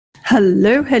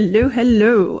Hello, hello,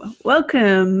 hello.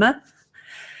 Welcome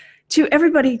to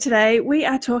everybody. Today we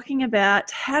are talking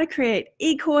about how to create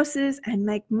e-courses and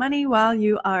make money while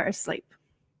you are asleep.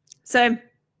 So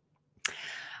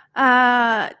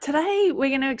today we're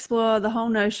going to explore the whole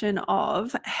notion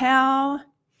of how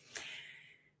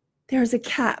there is a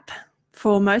cap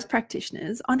for most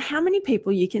practitioners on how many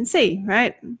people you can see,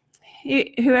 right?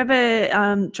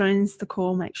 Whoever joins the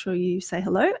call, make sure you say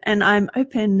hello, and I'm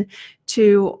open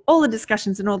to all the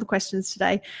discussions and all the questions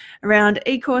today around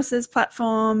e-courses,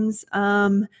 platforms,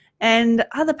 and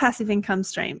other passive income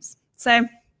streams. So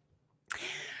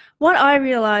what I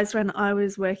realized when I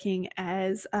was working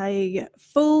as a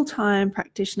full-time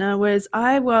practitioner was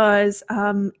I was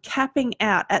capping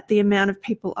out at the amount of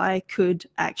people I could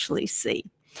actually see.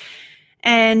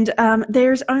 And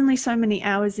there's only so many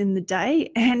hours in the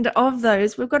day, and of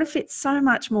those we've got to fit so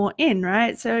much more in,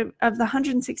 right? So of the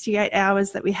 168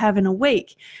 hours that we have in a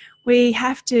week, we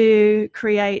have to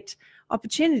create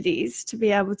opportunities to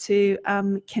be able to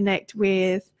connect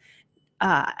with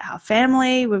our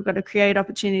family. We've got to create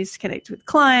opportunities to connect with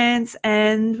clients,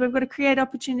 and we've got to create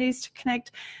opportunities to connect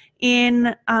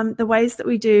in the ways that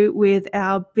we do with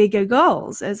our bigger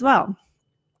goals as well.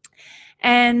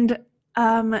 And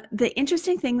the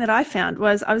interesting thing that I found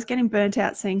was I was getting burnt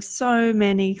out seeing so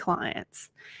many clients.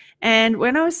 And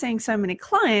when I was seeing so many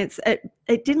clients,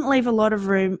 it didn't leave a lot of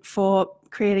room for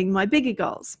creating my bigger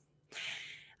goals.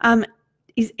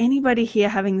 Is anybody here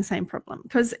having the same problem?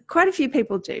 Because quite a few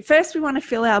people do. First, we want to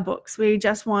fill our books. We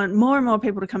just want more and more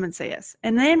people to come and see us.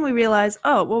 And then we realize,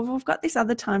 oh, well, we've got this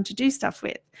other time to do stuff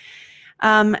with.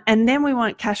 And then we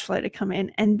want cash flow to come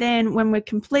in. And then when we're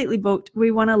completely booked, we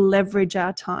want to leverage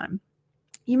our time.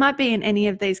 You might be in any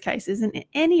of these cases, and in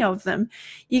any of them,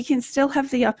 you can still have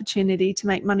the opportunity to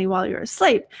make money while you're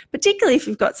asleep, particularly if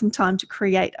you've got some time to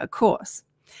create a course.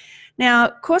 Now,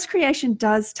 course creation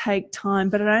does take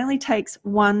time, but it only takes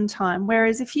one time.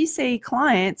 Whereas if you see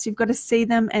clients, you've got to see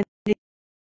them, and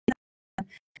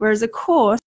whereas a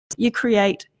course you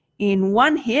create in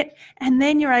one hit, and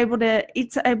then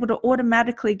it's able to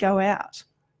automatically go out.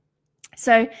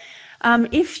 So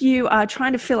if you are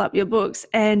trying to fill up your books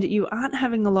and you aren't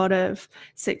having a lot of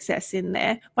success in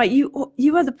there, but you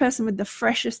are the person with the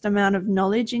freshest amount of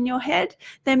knowledge in your head,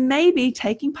 then maybe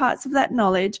taking parts of that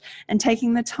knowledge and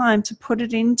taking the time to put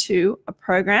it into a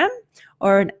program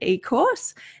or an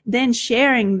e-course, then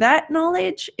sharing that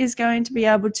knowledge is going to be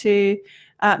able to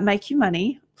make you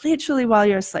money literally while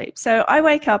you're asleep. So I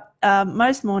wake up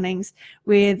most mornings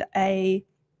with a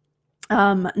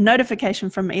notification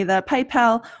from either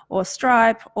PayPal or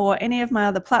Stripe or any of my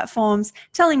other platforms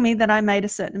telling me that I made a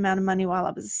certain amount of money while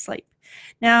I was asleep.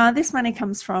 Now, this money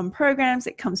comes from programs.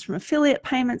 It comes from affiliate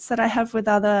payments that I have with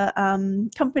other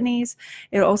companies.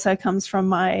 It also comes from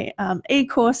my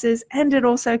e-courses, and it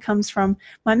also comes from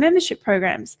my membership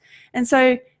programs. And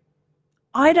so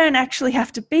I don't actually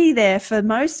have to be there for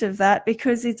most of that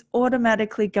because it's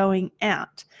automatically going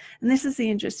out. And this is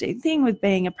the interesting thing with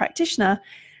being a practitioner.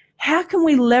 How can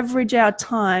we leverage our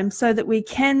time so that we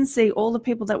can see all the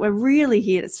people that we're really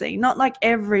here to see? Not like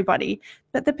everybody,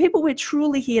 but the people we're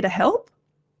truly here to help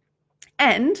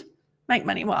and make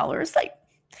money while we're asleep.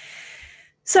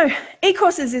 So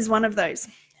e-courses is one of those.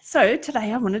 So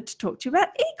today I wanted to talk to you about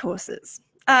e-courses.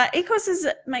 E-courses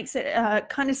makes it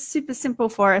kind of super simple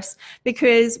for us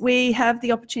because we have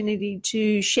the opportunity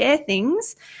to share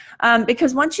things.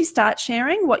 Because once you start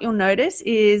sharing, what you'll notice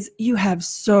is you have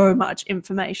so much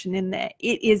information in there.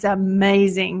 It is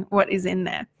amazing what is in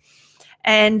there.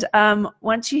 And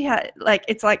once you have,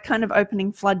 it's like kind of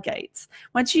opening floodgates.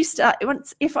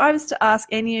 If I was to ask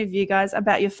any of you guys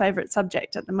about your favorite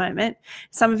subject at the moment,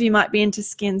 some of you might be into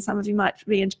skin, some of you might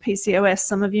be into PCOS,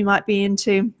 some of you might be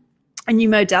into a new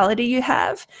modality you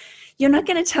have. You're not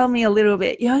going to tell me a little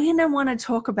bit. You're going to want to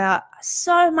talk about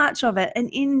so much of it, an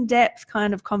in-depth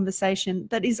kind of conversation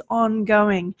that is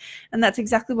ongoing. And that's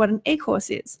exactly what an e-course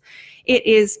is. It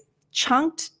is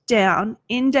chunked down,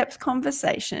 in-depth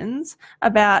conversations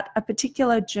about a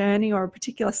particular journey or a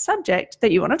particular subject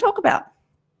that you want to talk about.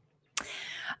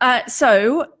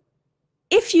 So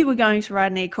if you were going to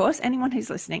write an e-course, anyone who's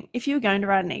listening, if you were going to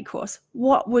write an e-course,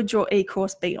 what would your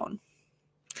e-course be on?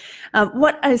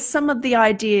 What are some of the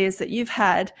ideas that you've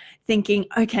had thinking,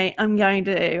 okay, I'm going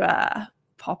to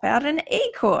pop out an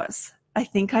e-course? I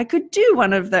think I could do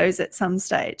one of those at some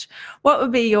stage. What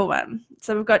would be your one?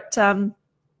 So we've got,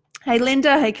 hey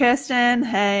Linda, hey Kirsten,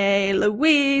 hey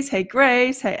Louise, hey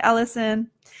Grace, hey Allison.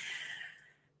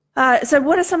 So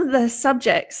what are some of the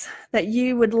subjects that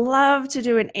you would love to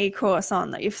do an e-course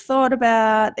on that you've thought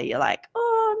about, that you're like,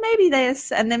 oh, maybe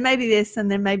this, and then maybe this, and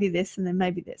then maybe this, and then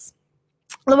maybe this?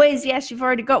 Louise, yes, you've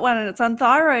already got one and it's on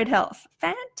thyroid health.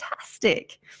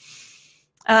 Fantastic.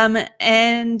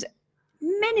 And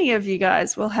many of you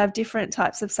guys will have different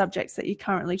types of subjects that you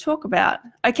currently talk about.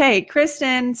 Okay,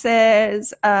 Kristen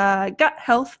says gut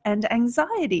health and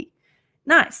anxiety.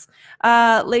 Nice.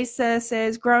 Lisa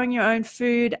says growing your own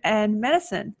food and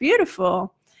medicine.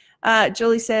 Beautiful.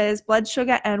 Julie says blood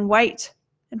sugar and weight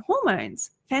and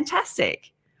hormones.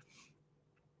 Fantastic.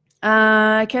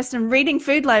 Kirsten, reading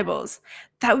food labels.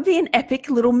 That would be an epic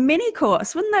little mini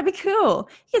course. Wouldn't that be cool?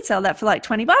 You could sell that for like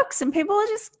 $20 and people will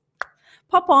just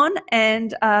pop on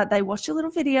and they watch your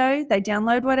little video, they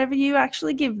download whatever you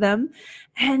actually give them,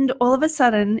 and all of a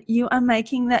sudden you are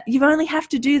making that, you only have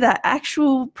to do that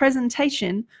actual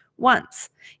presentation once.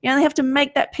 You only have to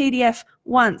make that PDF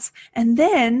once, and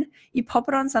then you pop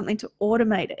it on something to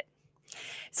automate it.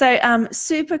 So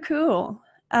super cool.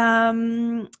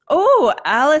 Oh,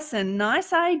 Alison,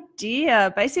 nice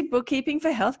idea. Basic bookkeeping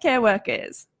for healthcare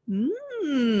workers.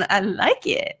 I like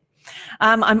it.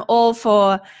 I'm all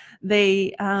for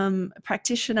the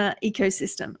practitioner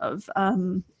ecosystem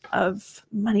of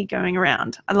money going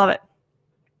around. I love it.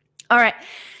 All right.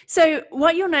 So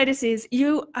what you'll notice is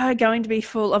you are going to be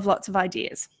full of lots of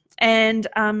ideas, and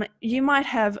you might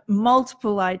have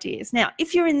multiple ideas. Now,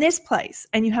 if you're in this place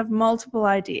and you have multiple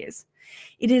ideas,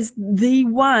 it is the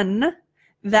one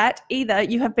that either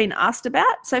you have been asked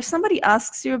about. So if somebody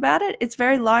asks you about it, it's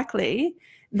very likely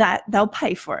that they'll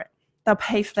pay for it. They'll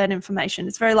pay for that information.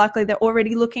 It's very likely they're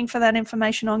already looking for that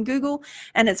information on Google,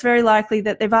 and it's very likely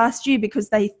that they've asked you because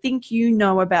they think you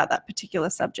know about that particular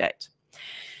subject.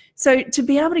 So to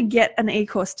be able to get an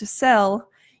e-course to sell,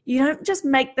 you don't just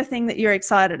make the thing that you're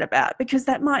excited about, because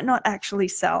that might not actually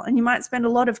sell, and you might spend a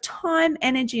lot of time,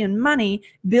 energy, and money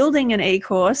building an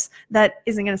e-course that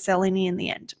isn't going to sell any in the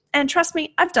end. And trust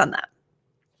me, I've done that.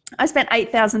 I spent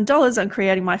 $8,000 on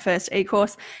creating my first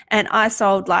e-course, and I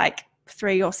sold like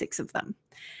 3 or 6 of them.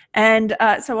 And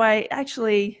so I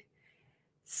actually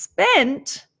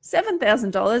spent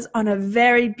 $7,000 on a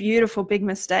very beautiful big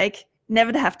mistake,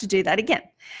 never to have to do that again.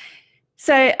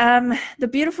 So the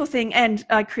beautiful thing, and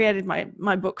I created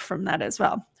my book from that as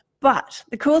well. But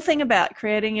the cool thing about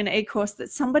creating an e-course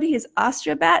that somebody has asked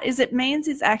you about is it means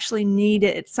it's actually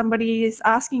needed. Somebody is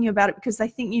asking you about it because they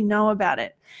think you know about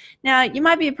it. Now, you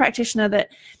might be a practitioner that,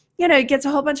 you know, gets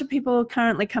a whole bunch of people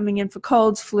currently coming in for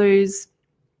colds, flus,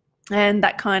 and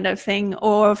that kind of thing,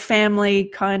 or family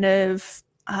kind of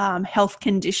health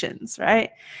conditions,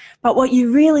 right? But what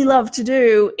you really love to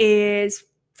do is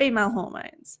female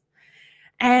hormones.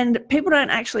 And people don't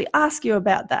actually ask you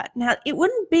about that. Now, it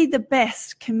wouldn't be the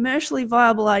best commercially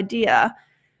viable idea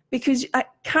because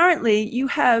currently you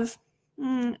have,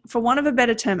 for want of a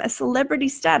better term, a celebrity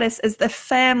status as the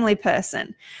family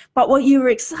person. But what you were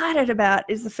excited about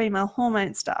is the female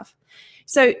hormone stuff.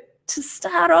 So to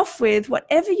start off with,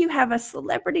 whatever you have a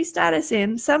celebrity status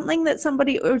in, something that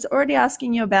somebody was already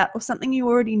asking you about, or something you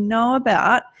already know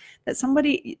about,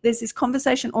 that there's this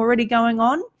conversation already going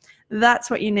on, that's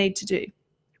what you need to do.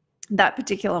 That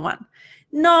particular one,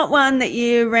 not one that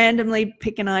you randomly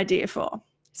pick an idea for.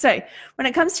 So when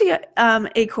it comes to your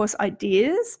e-course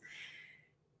ideas,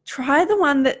 try the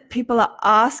one that people are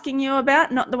asking you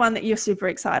about, not the one that you're super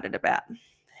excited about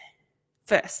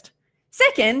first.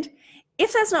 Second,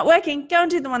 if that's not working, go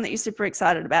and do the one that you're super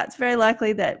excited about. It's very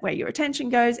likely that where your attention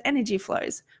goes, energy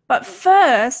flows. But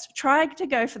first, try to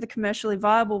go for the commercially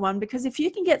viable one, because if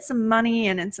you can get some money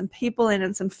in and some people in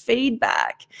and some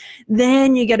feedback,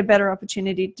 then you get a better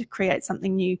opportunity to create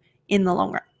something new in the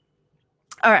long run.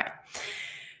 All right.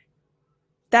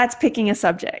 That's picking a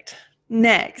subject.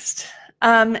 Next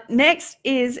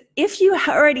is if you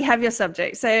already have your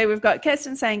subject. So we've got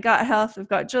Kirsten saying gut health, we've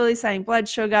got Julie saying blood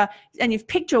sugar, and you've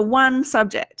picked your one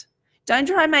subject. Don't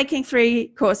try making 3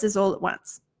 courses all at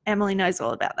once. Emily knows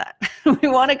all about that. We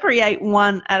want to create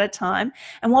one at a time.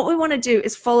 And what we want to do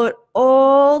is follow it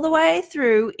all the way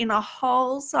through in a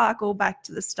whole cycle back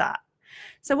to the start.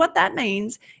 So what that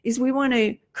means is we want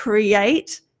to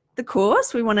create the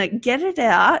course, we want to get it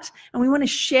out, and we want to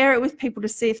share it with people to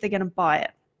see if they're going to buy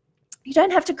it. You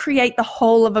don't have to create the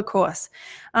whole of a course.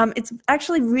 It's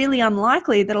actually really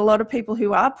unlikely that a lot of people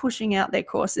who are pushing out their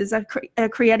courses are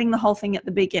creating the whole thing at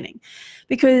the beginning,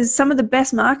 because some of the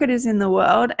best marketers in the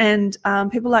world, and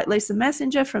people like Lisa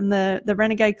Messenger from the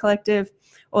Renegade Collective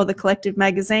or the Collective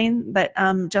magazine that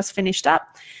just finished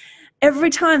up, every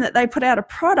time that they put out a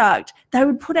product, they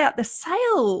would put out the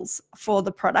sales for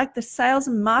the product, the sales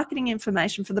and marketing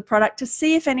information for the product to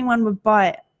see if anyone would buy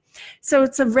it. So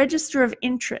it's a register of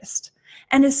interest.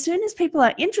 And as soon as people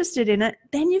are interested in it,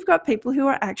 then you've got people who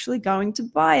are actually going to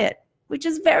buy it. which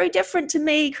is very different to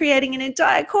me creating an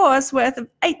entire course worth of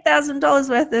 $8,000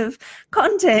 worth of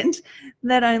content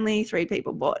that only 3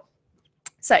 people bought.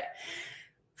 So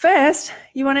first,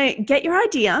 you want to get your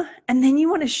idea, and then you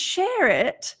want to share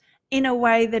it in a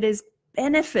way that is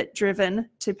benefit driven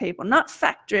to people, not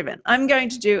fact driven. I'm going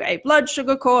to do a blood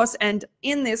sugar course, and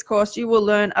in this course you will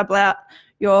learn about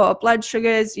your blood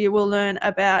sugars, you will learn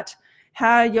about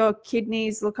how your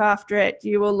kidneys look after it,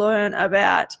 you will learn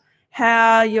about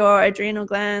how your adrenal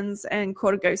glands and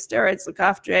corticosteroids look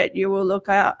after it, you will look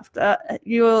at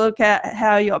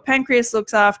how your pancreas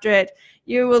looks after it,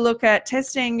 you will look at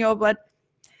testing your blood.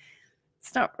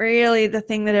 It's not really the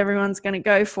thing that everyone's going to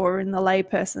go for in the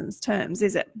layperson's terms,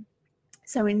 is it?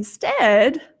 So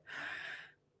instead,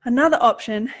 another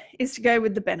option is to go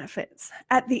with the benefits.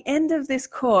 At the end of this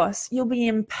course, you'll be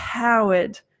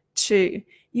empowered to.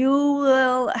 You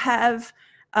will have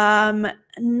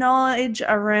knowledge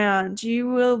around. You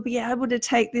will be able to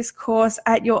take this course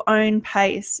at your own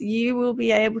pace. You will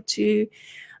be able to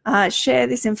share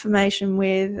this information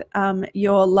with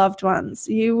your loved ones.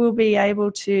 You will be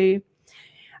able to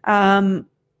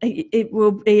it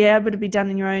will be able to be done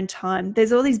in your own time.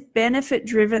 There's all these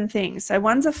benefit-driven things. So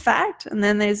one's a fact, and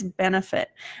then there's benefit.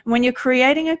 And when you're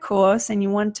creating a course and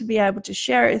you want to be able to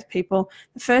share it with people,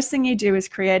 the first thing you do is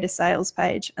create a sales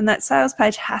page. And that sales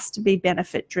page has to be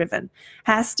benefit-driven,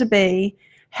 has to be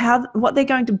what they're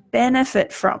going to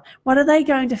benefit from. What are they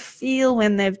going to feel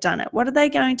when they've done it? What are they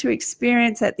going to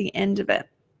experience at the end of it?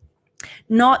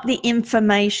 Not the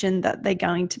information that they're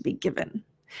going to be given.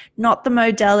 Not the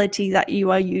modality that you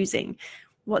are using,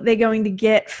 what they're going to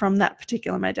get from that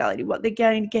particular modality, what they're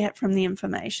going to get from the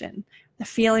information, the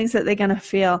feelings that they're going to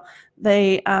feel,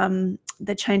 the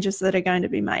changes that are going to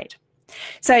be made.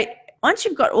 So once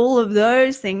you've got all of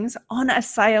those things on a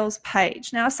sales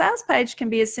page, now a sales page can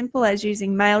be as simple as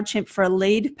using MailChimp for a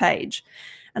lead page.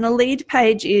 And a lead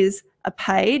page is a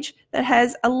page that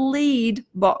has a lead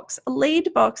box. A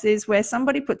lead box is where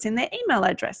somebody puts in their email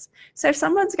address. So if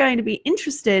someone's going to be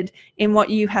interested in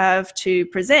what you have to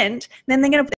present, then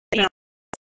they're going to put their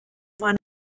email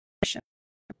address.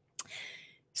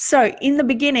 So in the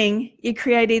beginning, you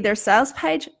create either a sales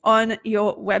page on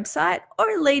your website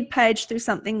or a lead page through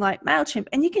something like MailChimp,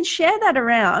 and you can share that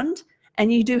around.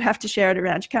 And you do have to share it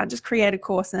around. You can't just create a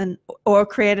course or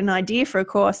create an idea for a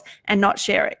course and not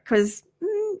share it, because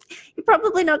you're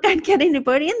probably not going to get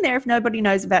anybody in there if nobody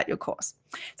knows about your course.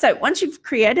 So once you've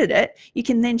created it, you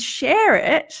can then share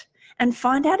it and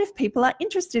find out if people are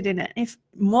interested in it. If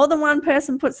more than one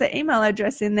person puts their email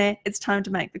address in there, it's time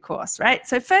to make the course, right?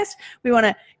 So first, we want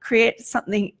to create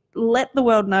something, let the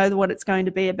world know what it's going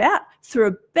to be about through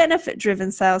a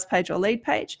benefit-driven sales page or lead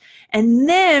page, and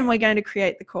then we're going to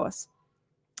create the course.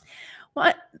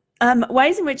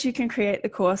 Ways in which you can create the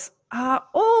course are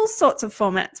all sorts of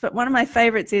formats, but one of my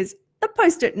favorites is the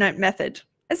post-it note method.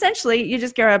 Essentially, you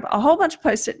just grab a whole bunch of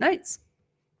post-it notes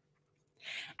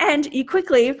and you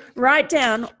quickly write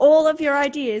down all of your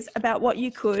ideas about what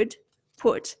you could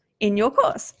put in your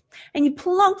course. And you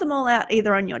plonk them all out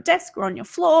either on your desk or on your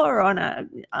floor or on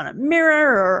a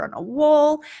mirror or on a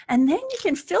wall, and then you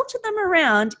can filter them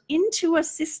around into a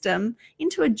system,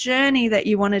 into a journey that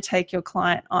you want to take your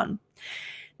client on.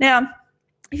 Now,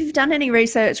 if you've done any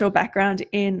research or background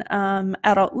in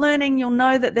adult learning, you'll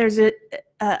know that there's a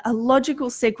logical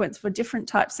sequence for different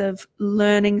types of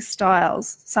learning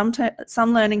styles.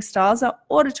 Some learning styles are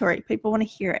auditory. People want to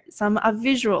hear it. Some are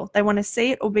visual. They want to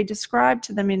see it or be described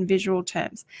to them in visual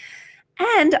terms.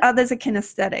 And others are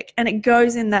kinesthetic, and it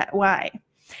goes in that way.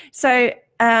 So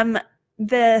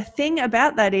the thing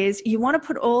about that is you want to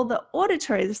put all the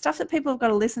auditory, the stuff that people have got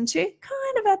to listen to,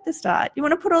 kind of at the start. You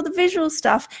want to put all the visual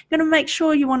stuff. You're going to make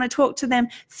sure you want to talk to them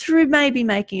through maybe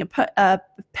making a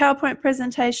PowerPoint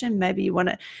presentation. Maybe you want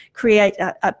to create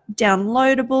a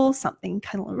downloadable, something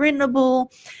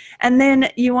printable. And then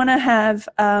you want to have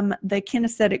the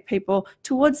kinesthetic people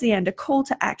towards the end, a call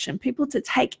to action, people to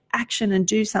take action and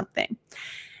do something.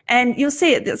 And you'll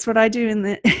see it. That's what I do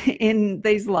in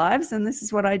these lives, and this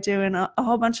is what I do in a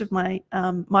whole bunch of my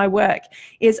my work.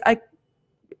 Is I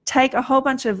take a whole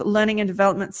bunch of learning and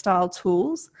development style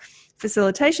tools,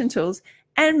 facilitation tools,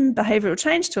 and behavioral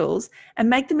change tools, and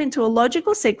make them into a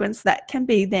logical sequence that can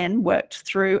be then worked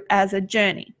through as a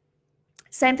journey.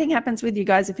 Same thing happens with you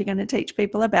guys if you're going to teach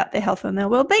people about their health and their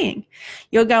well-being.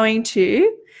 You're going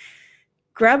to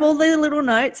grab all the little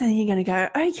notes and you're going to go,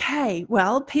 okay,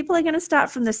 well, people are going to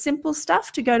start from the simple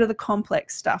stuff to go to the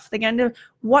complex stuff. They're going to,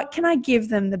 what can I give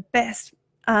them the best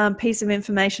piece of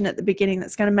information at the beginning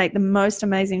that's going to make the most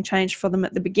amazing change for them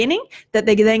at the beginning that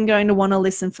they're then going to want to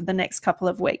listen for the next couple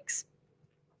of weeks.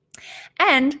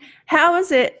 And how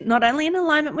is it not only in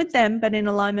alignment with them, but in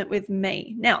alignment with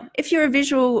me? Now, if you're a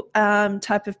visual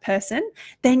type of person,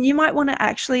 then you might want to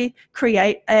actually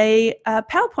create a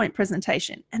PowerPoint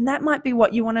presentation, and that might be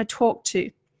what you want to talk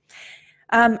to.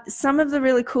 Some of the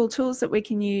really cool tools that we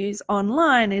can use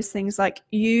online is things like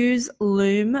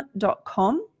useloom.com.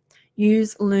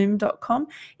 Useloom.com.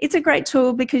 It's a great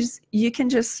tool because you can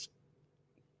just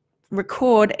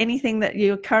record anything that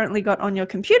you currently got on your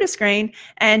computer screen,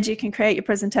 and you can create your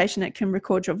presentation. It can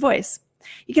record your voice.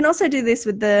 You can also do this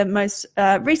with the most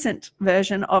recent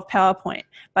version of PowerPoint,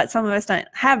 but some of us don't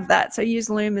have that. So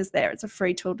Useloom is there. It's a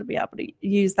free tool to be able to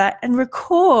use that and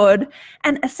record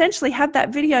and essentially have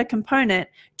that video component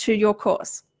to your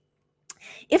course.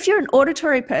 If you're an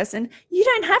auditory person, you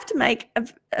don't have to make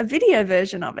a video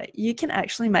version of it. You can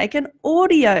actually make an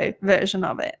audio version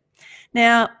of it.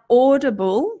 Now,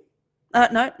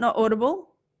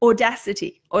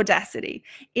 Audacity. Audacity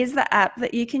is the app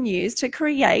that you can use to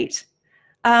create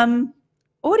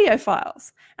audio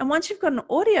files. And once you've got an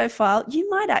audio file, you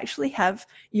might actually have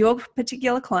your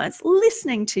particular clients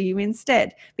listening to you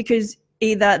instead, because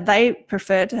either they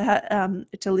prefer to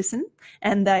listen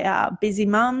and they are busy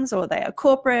mums, or they are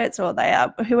corporates, or they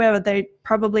are whoever. They're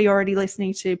probably already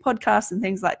listening to podcasts and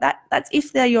things like that. That's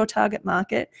if they're your target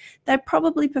market. They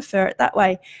probably prefer it that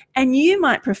way. And you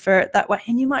might prefer it that way,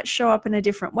 and you might show up in a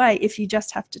different way if you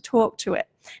just have to talk to it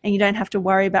and you don't have to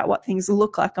worry about what things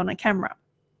look like on a camera.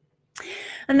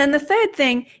 And then the third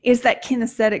thing is that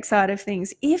kinesthetic side of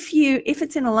things. If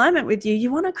it's in alignment with you,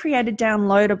 you want to create a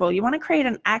downloadable. You want to create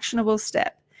an actionable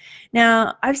step.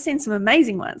 Now, I've seen some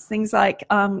amazing ones, things like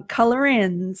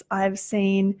color-ins. I've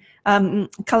seen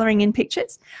coloring in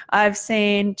pictures. I've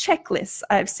seen checklists.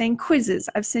 I've seen quizzes.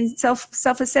 I've seen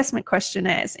self-assessment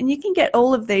questionnaires. And you can get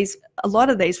all of these, a lot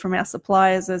of these from our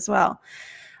suppliers as well.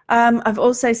 I've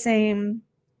also seen...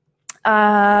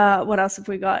 what else have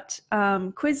we got?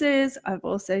 Quizzes. I've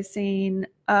also seen,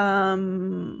 what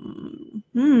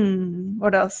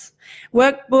else?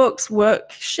 Workbooks,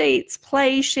 worksheets,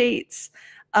 play sheets.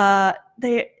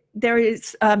 There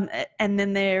is, and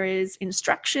then there is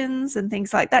instructions and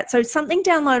things like that. So something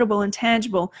downloadable and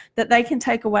tangible that they can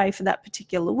take away for that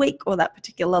particular week or that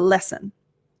particular lesson.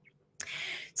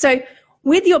 So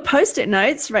with your Post-it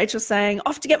notes, Rachel's saying,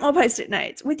 off to get more Post-it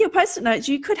notes. With your Post-it notes,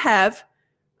 you could have,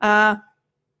 where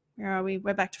are we?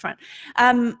 We're back to front.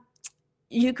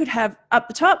 You could have up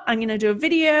the top, I'm going to do a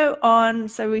video on,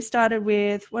 so we started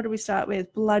with, what did we start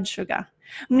with? Blood sugar.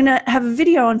 I'm going to have a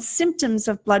video on symptoms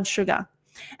of blood sugar.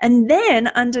 And then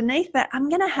underneath that, I'm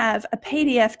going to have a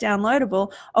PDF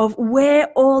downloadable of where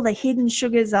all the hidden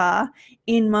sugars are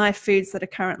in my foods that are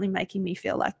currently making me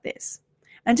feel like this,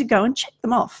 and to go and check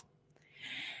them off.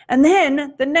 And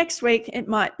then the next week, it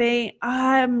might be,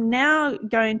 I'm now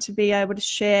going to be able to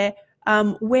share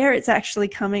where it's actually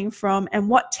coming from and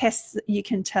what tests you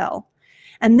can tell.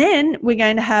 And then we're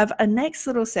going to have a next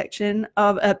little section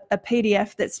of a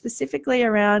PDF that's specifically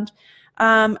around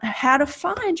how to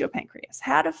find your pancreas,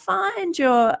 how to find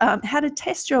your, how to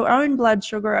test your own blood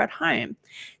sugar at home.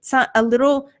 So a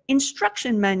little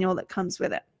instruction manual that comes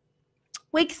with it.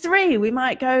 Week 3, we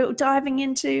might go diving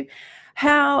into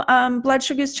how blood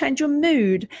sugars change your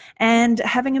mood, and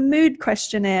having a mood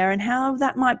questionnaire, and how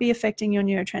that might be affecting your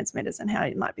neurotransmitters, and how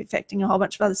it might be affecting a whole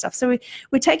bunch of other stuff. So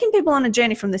we're taking people on a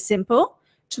journey from the simple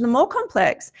to the more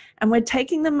complex, and we're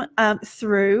taking them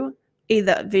through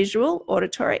either visual,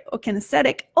 auditory, or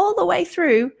kinesthetic, all the way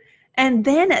through. And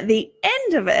then at the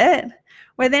end of it,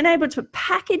 we're then able to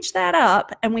package that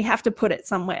up, and we have to put it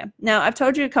somewhere. Now, I've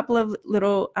told you a couple of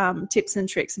little tips and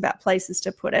tricks about places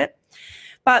to put it,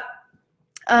 but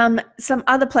some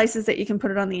other places that you can put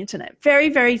it on the internet. Very,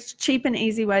 very cheap and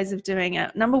easy ways of doing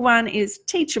it. Number 1 is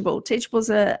Teachable. Teachable's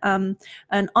an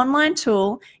online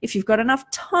tool. If you've got enough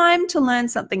time to learn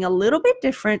something a little bit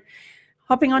different,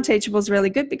 hopping on Teachable is really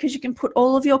good, because you can put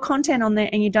all of your content on there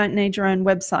and you don't need your own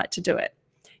website to do it.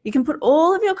 You can put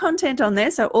all of your content on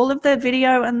there, so all of the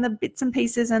video and the bits and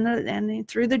pieces and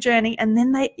through the journey, and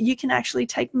then you can actually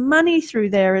take money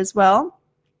through there as well.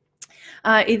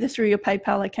 Either through your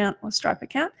PayPal account or Stripe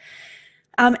account.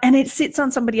 And it sits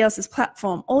on somebody else's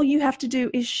platform. All you have to do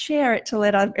is share it to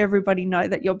let everybody know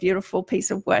that your beautiful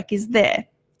piece of work is there.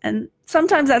 And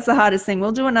sometimes that's the hardest thing.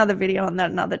 We'll do another video on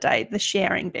that another day, the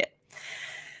sharing bit.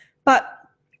 But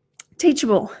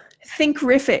Teachable,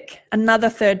 Thinkific, another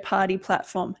third-party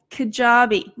platform.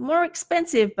 Kajabi, more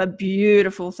expensive but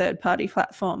beautiful third-party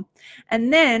platform.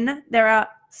 And then there are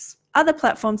other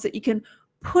platforms that you can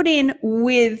put in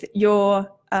with your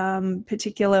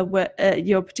particular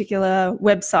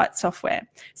website software.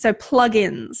 So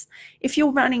plugins. If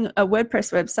you're running a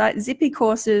WordPress website, Zippy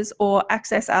Courses or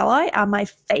Access Ally are my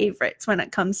favorites when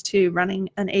it comes to running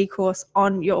an e-course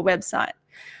on your website.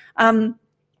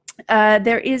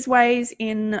 There is ways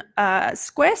in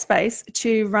Squarespace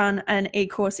to run an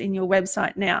e-course in your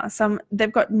website now.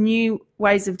 They've got new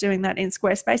ways of doing that in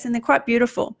Squarespace, and they're quite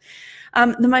beautiful.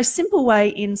 The most simple way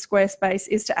in Squarespace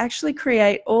is to actually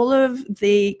create all of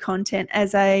the content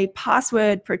as a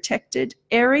password protected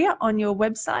area on your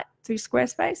website through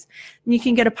Squarespace. And you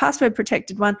can get a password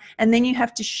protected one, and then you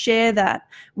have to share that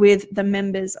with the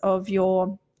members of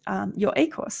your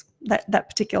e-course, that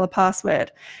particular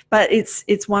password. But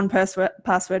it's one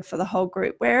password for the whole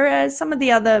group, whereas some of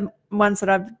the other ones that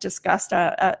I've discussed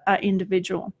are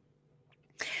individual.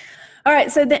 All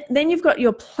right, so then you've got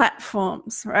your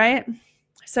platforms, right?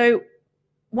 So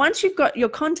once you've got your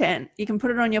content, you can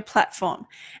put it on your platform.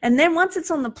 And then once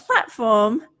it's on the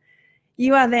platform,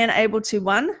 you are then able to,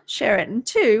 1, share it, and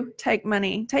 2, take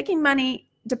money. Taking money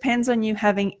depends on you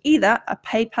having either a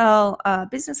PayPal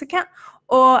business account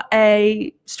or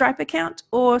a Stripe account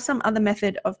or some other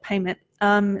method of payment.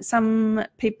 Some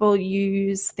people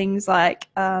use things like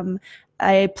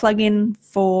a plugin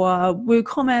for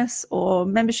WooCommerce or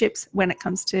memberships when it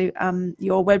comes to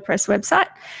your WordPress website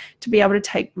to be able to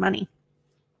take money.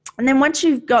 And then once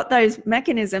you've got those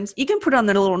mechanisms, you can put on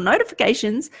the little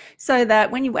notifications so that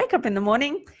when you wake up in the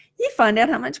morning, you find out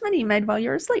how much money you made while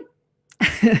you're asleep.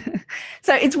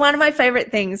 So it's one of my favorite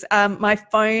things. My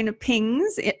phone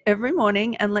pings every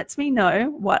morning and lets me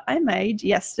know what I made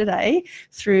yesterday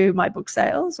through my book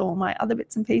sales or my other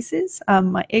bits and pieces,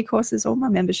 my e-courses or my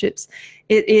memberships.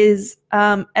 It is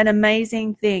an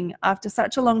amazing thing. After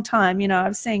such a long time, you know, I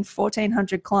was seeing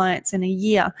 1,400 clients in a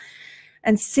year,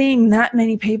 and seeing that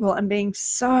many people and being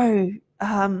so,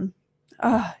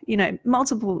 you know,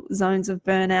 multiple zones of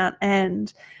burnout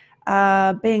and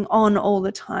being on all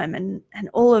the time and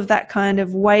all of that kind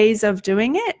of ways of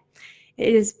doing it.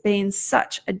 It has been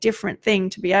such a different thing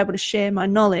to be able to share my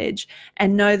knowledge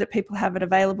and know that people have it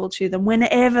available to them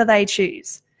whenever they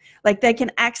choose. Like they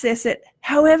can access it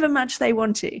however much they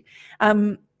want to.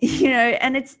 You know,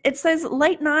 and it's those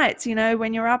late nights, you know,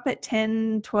 when you're up at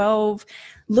 10, 12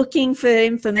 looking for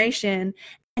information,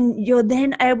 and you're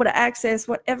then able to access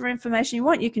whatever information you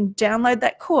want. You can download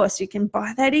that course, you can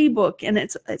buy that ebook, and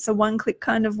it's a one-click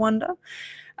kind of wonder.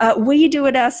 We do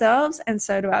it ourselves, and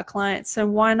so do our clients. So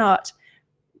why not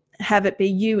have it be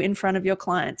you in front of your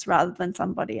clients rather than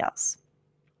somebody else?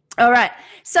 All right,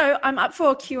 so I'm up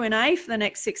for Q&A for the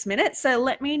next 6 minutes. So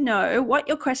let me know what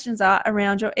your questions are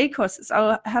around your e-courses.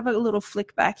 I'll have a little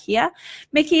flick back here.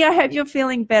 Mickey, I hope you're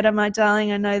feeling better, my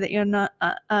darling. I know that you're not,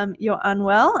 you're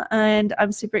unwell, and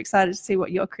I'm super excited to see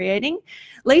what you're creating.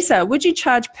 Lisa, would you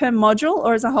charge per module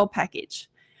or as a whole package?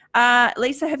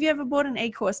 Lisa, have you ever bought an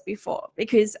e-course before?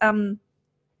 Because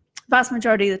vast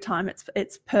majority of the time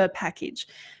it's per package,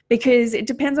 because it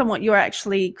depends on what you're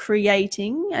actually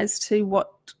creating as to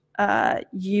what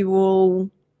you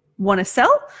will want to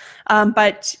sell,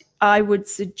 but I would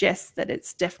suggest that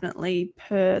it's definitely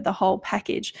per the whole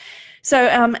package. So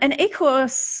an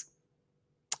e-course,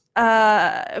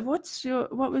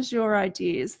 what was your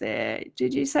ideas there?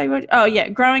 Did you say what? Oh yeah,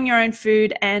 growing your own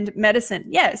food and medicine.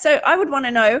 Yeah, so I would want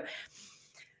to know,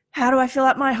 how do I fill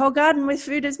up my whole garden with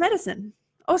food as medicine?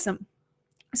 Awesome.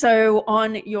 So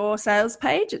on your sales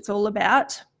page, it's all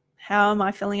about, how am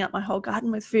I filling up my whole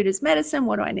garden with food as medicine?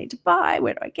 What do I need to buy?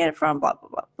 Where do I get it from? Blah, blah,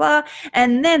 blah, blah.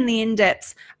 And then the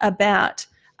in-depths about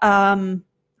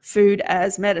food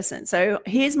as medicine. So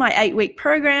here's my 8-week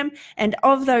program. And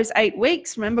of those 8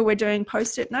 weeks, remember we're doing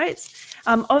post-it notes.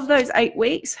 Of those 8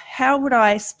 weeks, how would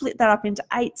I split that up into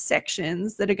 8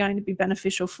 sections that are going to be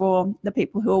beneficial for the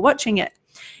people who are watching it?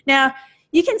 Now,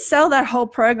 you can sell that whole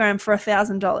program for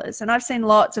 $1,000. And I've seen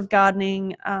lots of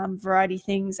gardening variety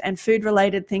things and food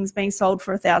related things being sold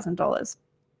for $1,000.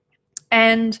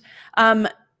 And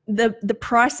the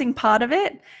pricing part of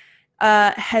it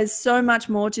has so much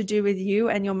more to do with you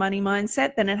and your money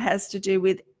mindset than it has to do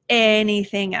with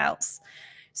anything else.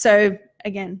 So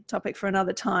again, topic for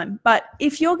another time. But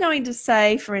if you're going to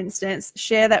say, for instance,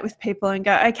 share that with people and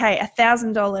go, okay,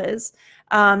 $1,000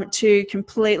 to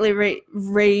completely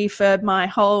refurb my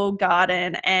whole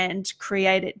garden and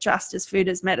create it just as food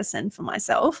as medicine for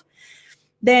myself,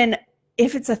 then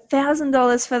if it's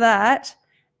 $1,000 for that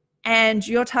and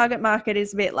your target market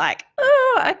is a bit like,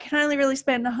 oh, I can only really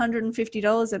spend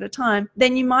 $150 at a time,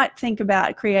 then you might think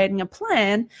about creating a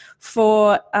plan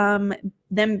for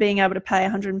them being able to pay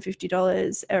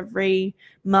 $150 every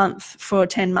month for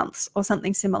 10 months or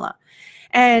something similar.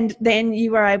 And then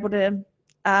you are able to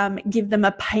give them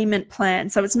a payment plan.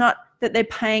 So it's not that they're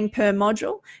paying per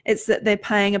module, it's that they're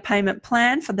paying a payment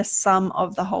plan for the sum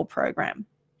of the whole program.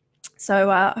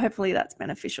 So hopefully that's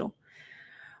beneficial.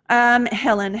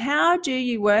 Helen, how do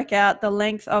you work out the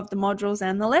length of the modules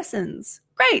and the lessons?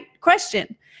 Great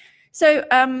question. So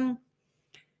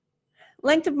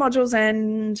length of modules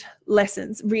and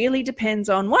lessons really depends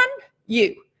on 1,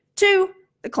 you, 2,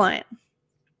 the client.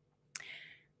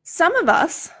 Some of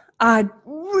us are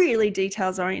really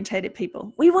details orientated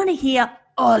people. We want to hear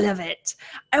all of it.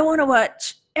 I want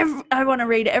to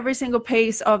read every single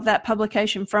piece of that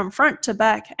publication from front to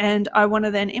back, and I want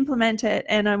to then implement it,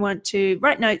 and I want to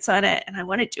write notes on it, and I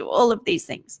want to do all of these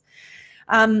things.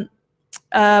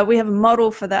 We have a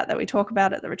model for that we talk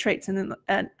about at the retreats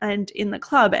and in the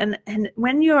club. And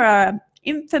when you're a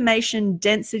information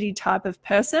density type of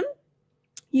person,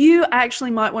 you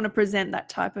actually might want to present that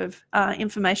type of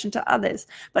information to others.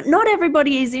 But not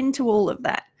everybody is into all of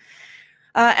that.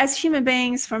 As human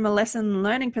beings, from a lesson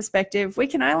learning perspective, we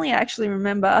can only actually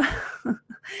remember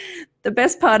the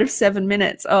best part of 7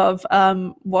 minutes of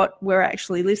what we're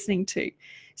actually listening to.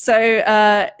 So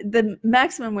the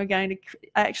maximum we're going to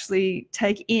actually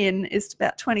take in is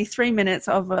about 23 minutes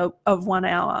of 1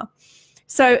 hour.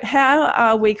 So how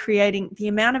are we creating the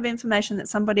amount of information that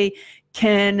somebody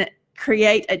can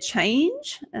create a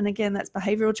change? And again, that's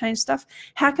behavioral change stuff.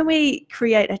 How can we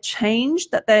create a change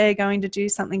that they're going to do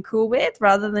something cool with,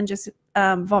 rather than just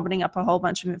vomiting up a whole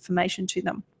bunch of information to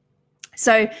them?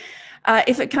 So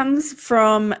if it comes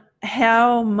from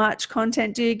how much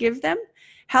content do you give them,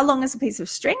 how long is a piece of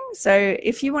string? So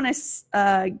if you want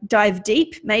to dive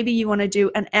deep, maybe you want to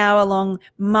do an hour-long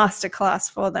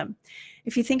masterclass for them.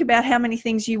 If you think about how many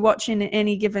things you watch in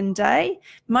any given day,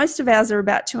 most of ours are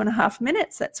about 2.5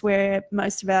 minutes. That's where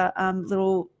most of our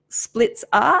little splits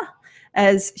are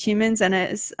as humans, and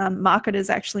as marketers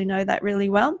actually know that really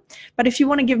well. But if you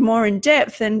want to give more in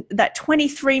depth, then that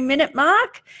 23-minute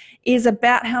mark is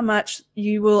about how much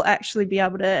you will actually be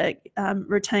able to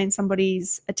retain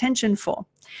somebody's attention for.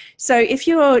 So if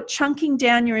you're chunking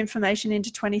down your information into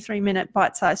 23-minute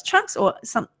bite-sized chunks, or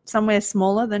somewhere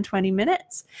smaller than 20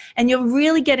 minutes, and you're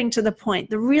really getting to the point,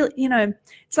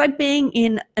 it's like being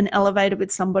in an elevator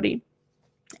with somebody.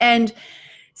 And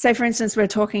say, for instance, we're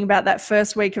talking about that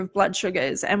first week of blood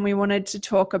sugars, and we wanted to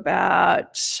talk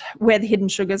about where the hidden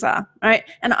sugars are, right?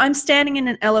 And I'm standing in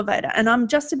an elevator, and I'm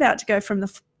just about to go from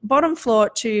the bottom floor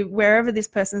to wherever this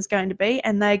person's going to be,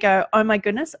 and they go, oh my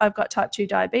goodness, I've got type 2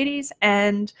 diabetes,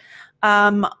 and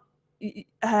I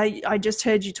just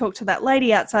heard you talk to that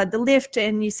lady outside the lift,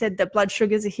 and you said that blood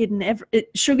sugars are hidden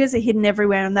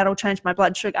everywhere, and that'll change my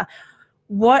blood sugar.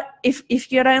 What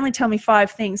if you'd only tell me 5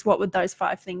 things, what would those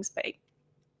 5 things be?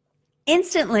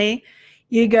 Instantly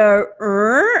you go,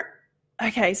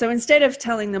 okay, so instead of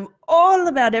telling them all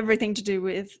about everything to do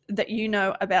with that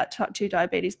about type 2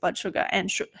 diabetes, blood sugar,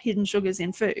 and hidden sugars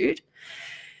in food,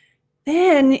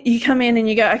 then you come in and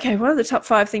you go, okay, what are the top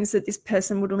 5 things that this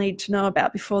person would need to know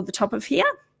about before the top of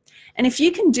here? And if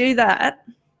you can do that,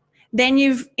 then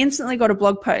you've instantly got a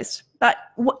blog post. But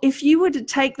if you were to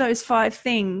take those 5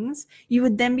 things, you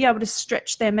would then be able to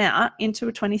stretch them out into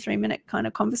a 23-minute kind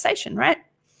of conversation, right?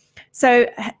 So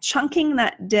chunking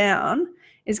that down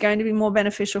is going to be more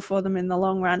beneficial for them in the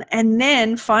long run. And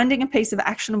then finding a piece of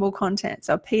actionable content,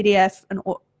 so a PDF, an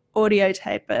audio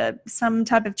tape, some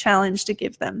type of challenge to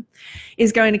give them,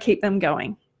 is going to keep them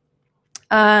going.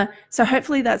 So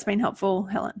hopefully that's been helpful,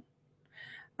 Helen.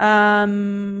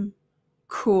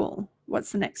 Cool.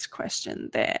 What's the next question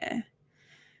there?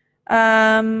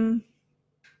 Yeah,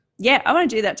 I want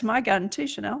to do that to my garden too,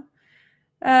 Chanel.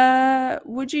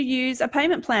 Would you use a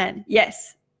payment plan?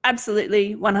 Yes,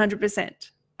 absolutely, 100%.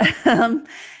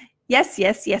 Yes.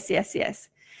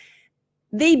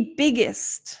 The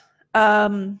biggest,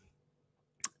 the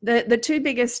 2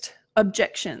 biggest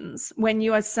objections when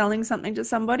you are selling something to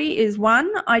somebody is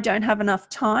 1, I don't have enough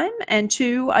time, and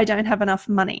 2, I don't have enough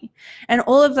money. And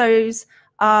all of those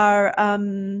are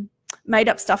made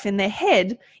up stuff in their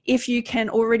head if you can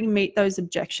already meet those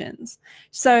objections.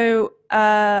 So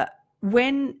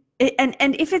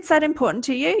and if it's that important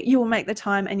to you, you will make the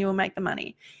time and you will make the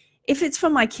money. If it's for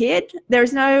my kid, there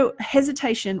is no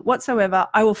hesitation whatsoever.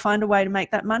 I will find a way to make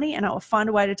that money, and I will find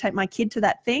a way to take my kid to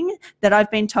that thing that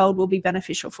I've been told will be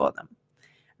beneficial for them,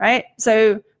 right?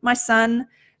 So my son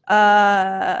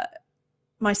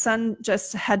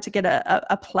just had to get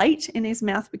a plate in his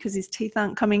mouth because his teeth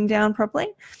aren't coming down properly.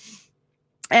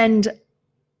 And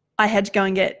I had to go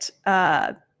and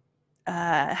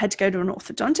had to go to an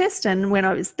orthodontist, and when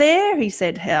I was there, he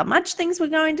said how much things were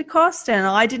going to cost, and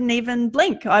I didn't even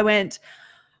blink. I went,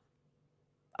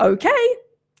 okay,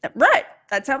 right,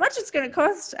 that's how much it's going to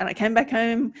cost. And I came back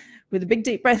home with a big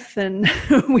deep breath, and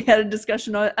we had a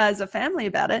discussion as a family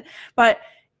about it, but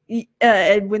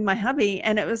with my hubby,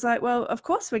 and it was like, well, of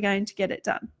course we're going to get it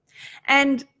done.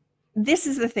 And this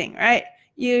is the thing, right?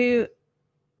 If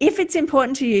it's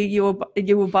important to you,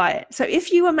 you will buy it. So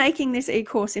if you are making this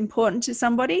e-course important to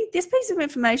somebody, this piece of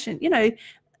information, you know,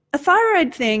 a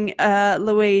thyroid thing,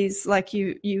 Louise, like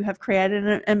you have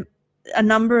created, and a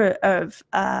number of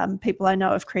people I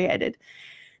know have created,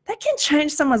 that can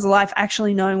change someone's life,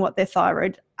 actually knowing what their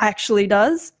thyroid actually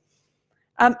does.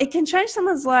 It can change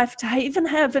someone's life to even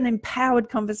have an empowered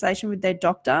conversation with their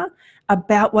doctor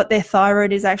about what their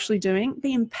thyroid is actually doing.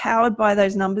 Be empowered by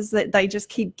those numbers that they just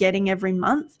keep getting every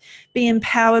month. Be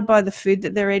empowered by the food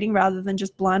that they're eating, rather than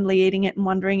just blindly eating it and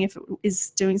wondering if it is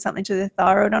doing something to their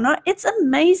thyroid or not. It's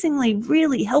amazingly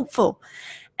really helpful.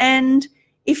 And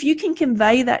if you can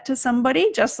convey that to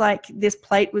somebody, just like this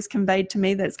plate was conveyed to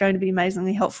me that it's going to be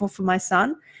amazingly helpful for my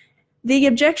son, the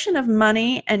objection of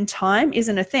money and time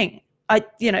isn't a thing.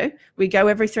 We go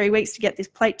every 3 weeks to get this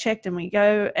plate checked, and we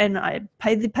go and I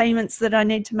pay the payments that I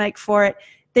need to make for it.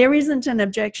 There isn't an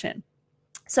objection.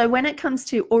 So when it comes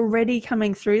to already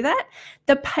coming through that,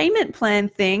 the payment plan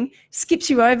thing skips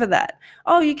you over that.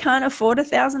 Oh, you can't afford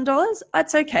 $1,000?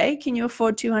 That's okay. Can you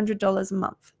afford $200 a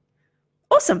month?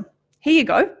 Awesome. Here you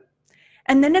go.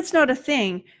 And then it's not a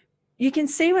thing. You can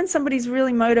see when somebody's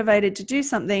really motivated to do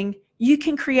something, you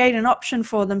can create an option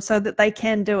for them so that they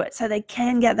can do it, so they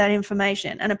can get that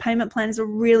information. And a payment plan is a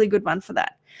really good one for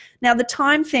that. Now, the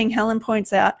time thing, Helen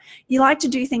points out, you like to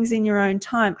do things in your own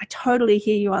time. I totally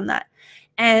hear you on that.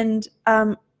 And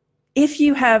if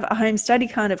you have a home study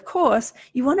kind of course,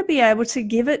 you want to be able to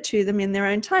give it to them in their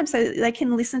own time so that they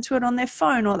can listen to it on their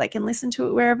phone, or they can listen to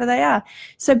it wherever they are.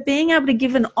 So being able to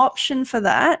give an option for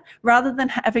that, rather than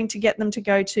having to get them to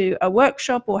go to a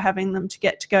workshop or having them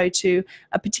to go to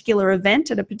a particular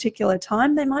event at a particular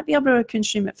time, they might be able to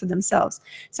consume it for themselves.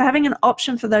 So having an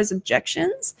option for those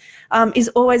objections is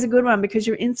always a good one, because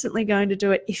you're instantly going to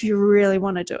do it if you really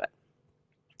want to do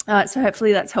it. So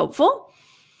hopefully that's helpful.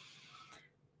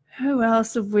 Who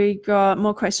else have we got?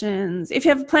 More questions. If you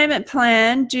have a payment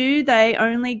plan, do they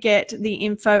only get the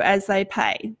info as they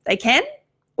pay? They can,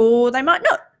 or they might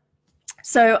not.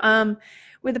 So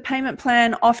with a payment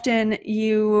plan, often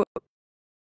you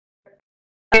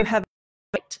have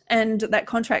a contract, and that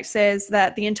contract says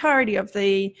that the entirety of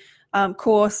the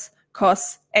course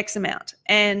costs X amount,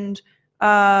 and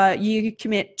you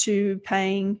commit to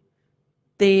paying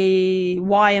the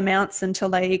Y amounts until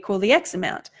they equal the X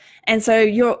amount. And so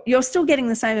you're still getting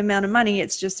the same amount of money,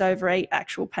 it's just over an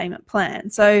actual payment plan.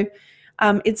 So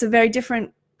it's a very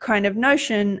different kind of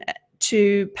notion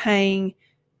to paying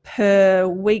per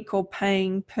week or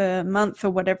paying per month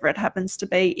or whatever it happens to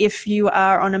be if you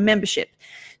are on a membership.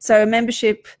 So a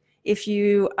membership, if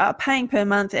you are paying per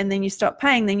month and then you stop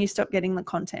paying, then you stop getting the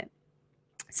content.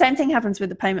 Same thing happens with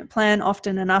the payment plan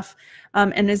often enough,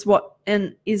 and is what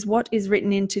is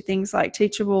written into things like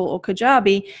Teachable or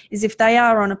Kajabi, is if they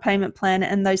are on a payment plan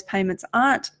and those payments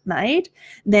aren't made,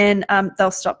 then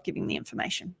they'll stop giving the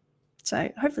information. So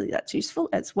hopefully that's useful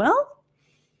as well.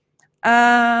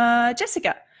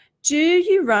 Jessica, do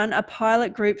you run a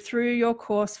pilot group through your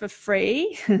course for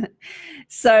free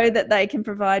so that they can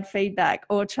provide feedback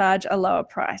or charge a lower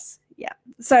price? Yeah.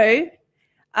 So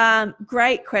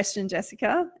great question,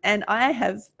 Jessica. And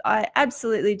I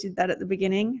absolutely did that at the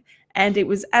beginning, and it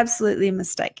was absolutely a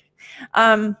mistake.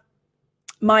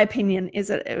 My opinion is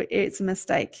that it's a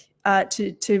mistake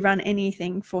to run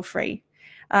anything for free.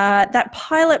 That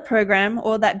pilot program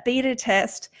or that beta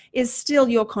test is still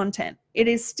your content. It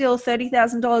is still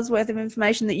 $30,000 worth of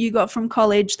information that you got from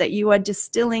college that you are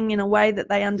distilling in a way that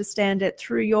they understand it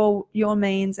through your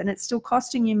means, and it's still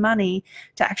costing you money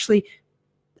to actually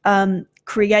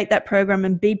create that program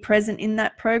and be present in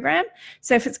that program.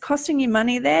 So if it's costing you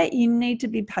money there, you need to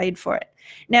be paid for it.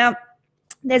 Now,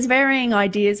 there's varying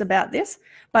ideas about this,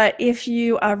 but if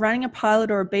you are running a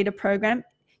pilot or a beta program,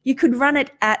 you could run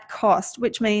it at cost,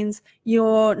 which means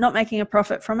you're not making a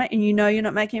profit from it, and you know you're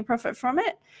not making a profit from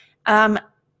it,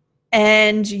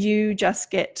 and you just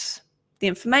get the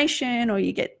information, or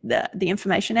you get the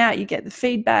information out, you get the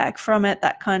feedback from it,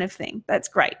 that kind of thing. That's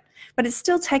great. But it's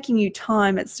still taking you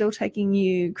time, it's still taking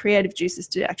you creative juices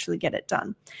to actually get it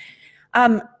done.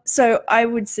 So I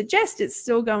would suggest it's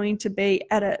still going to be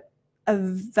at a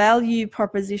value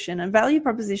proposition. A value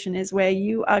proposition is where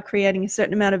you are creating a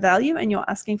certain amount of value and you're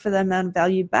asking for that amount of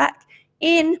value back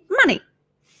in money.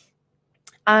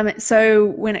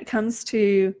 So when it comes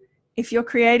to, if you're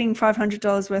creating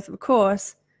 $500 worth of a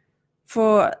course,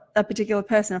 for a particular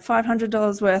person,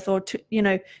 $500 worth, or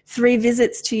 3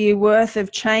 visits to you worth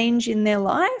of change in their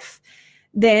life,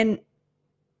 then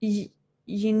you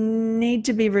need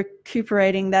to be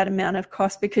recuperating that amount of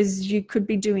cost, because you could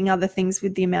be doing other things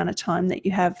with the amount of time that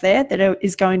you have there that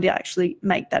is going to actually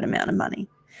make that amount of money.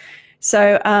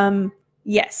 So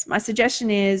yes, my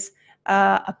suggestion is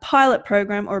a pilot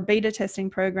program or a beta testing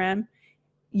program,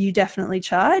 you definitely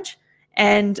charge.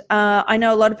 And I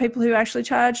know a lot of people who actually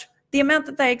charge the amount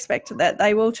that they expect that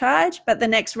they will charge, but the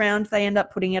next round they end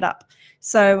up putting it up.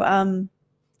 So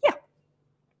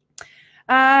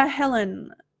yeah.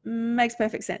 Helen, makes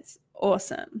perfect sense.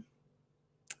 Awesome.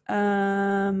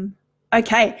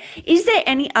 Okay. Is there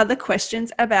any other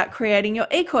questions about creating your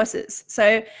e-courses?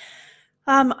 So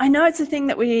I know it's a thing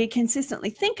that we consistently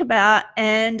think about,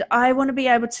 and I want to be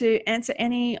able to answer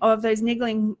any of those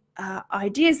niggling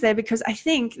ideas there, because I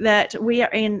think that we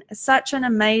are in such an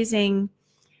amazing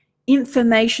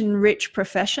information-rich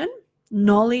profession,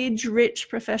 knowledge-rich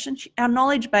profession. Our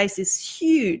knowledge base is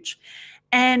huge.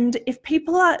 And if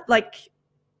people are like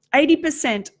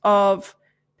 80% of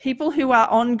people who are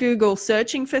on Google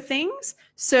searching for things,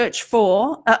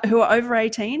 who are over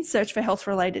 18, search for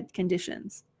health-related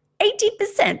conditions.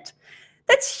 80%.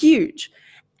 That's huge.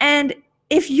 And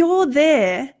if you're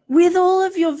there with all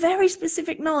of your very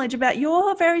specific knowledge about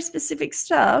your very specific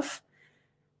stuff,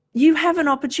 you have an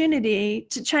opportunity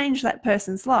to change that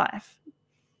person's life.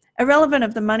 Irrelevant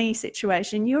of the money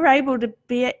situation, you're able to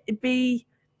be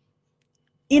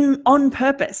on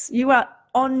purpose. You are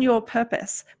on your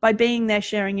purpose by being there,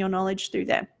 sharing your knowledge through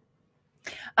there.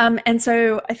 And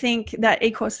so I think that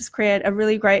e-courses create a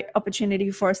really great opportunity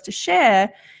for us to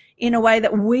share in a way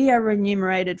that we are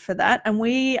remunerated for that, and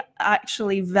we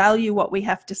actually value what we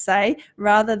have to say,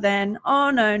 rather than, oh,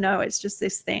 no, it's just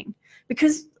this thing.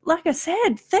 Because like I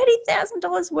said,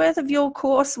 $30,000 worth of your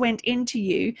course went into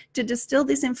you to distill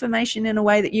this information in a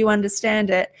way that you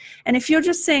understand it. And if you're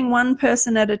just seeing one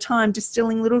person at a time,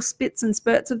 distilling little spits and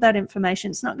spurts of that information,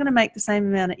 it's not going to make the same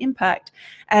amount of impact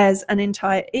as an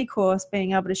entire e-course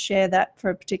being able to share that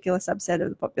for a particular subset of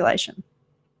the population.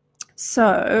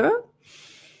 So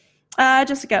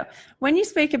Jessica, when you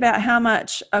speak about how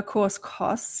much a course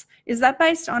costs, is that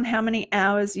based on how many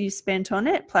hours you spent on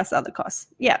it plus other costs?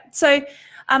 Yeah. So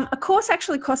a course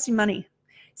actually costs you money.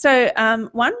 So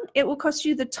one, it will cost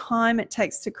you the time it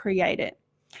takes to create it.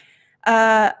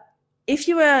 If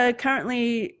you are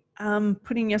currently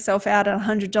putting yourself out at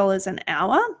 $100 an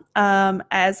hour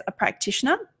as a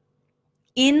practitioner,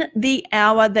 in the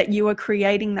hour that you are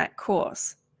creating that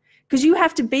course, because you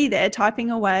have to be there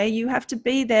typing away, you have to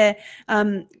be there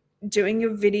doing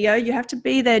your video, you have to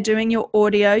be there doing your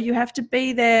audio, you have to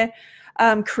be there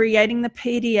creating the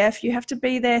PDF, you have to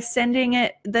be there sending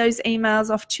those emails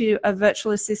off to a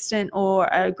virtual assistant or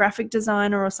a graphic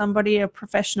designer or somebody, a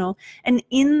professional. And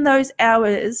in those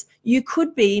hours, you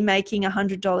could be making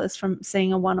 $100 from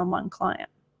seeing a one-on-one client.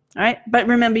 All right. But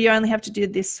remember, you only have to do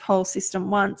this whole system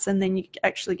once, and then you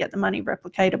actually get the money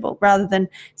replicatable, rather than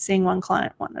seeing one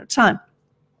client one at a time.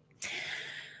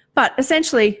 But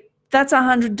essentially, that's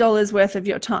 $100 worth of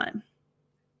your time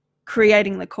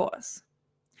creating the course.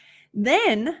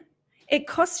 Then it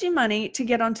costs you money to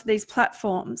get onto these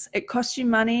platforms. It costs you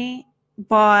money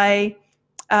by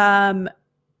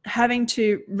having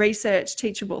to research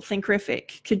Teachable,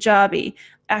 Thinkific, Kajabi,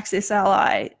 Access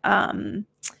Ally,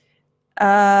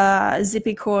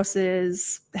 Zippy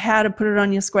courses, how to put it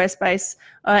on your Squarespace,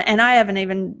 and I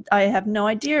have no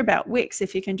idea about Wix,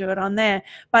 if you can do it on there.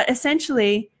 But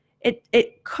essentially,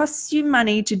 it costs you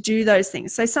money to do those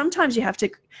things. So sometimes you have to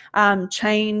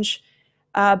change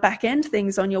back-end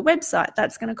things on your website.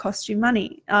 That's going to cost you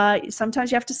money.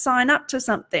 Sometimes you have to sign up to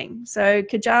something. So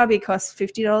Kajabi costs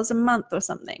 $50 a month or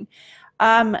something.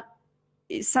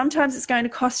 Sometimes it's going to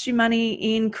cost you money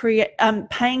in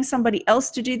paying somebody else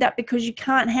to do that, because you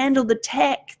can't handle the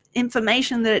tech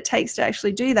information that it takes to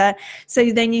actually do that.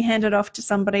 So then you hand it off to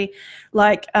somebody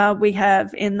like we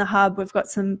have in the hub. We've got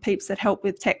some peeps that help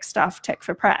with tech stuff, Tech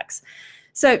for Pracs.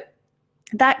 So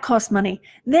that costs money.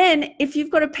 Then if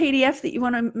you've got a PDF that you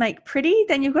want to make pretty,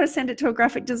 then you've got to send it to a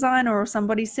graphic designer or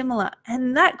somebody similar,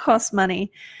 and that costs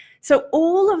money. So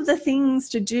all of the things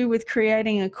to do with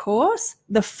creating a course,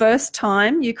 the first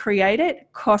time you create it,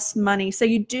 costs money. So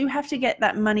you do have to get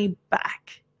that money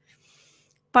back.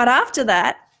 But after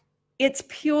that, it's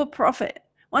pure profit.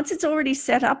 Once it's already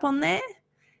set up on there,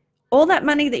 all that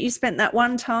money that you spent that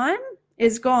one time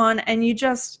is gone, and you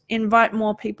just invite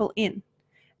more people in.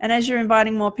 And as you're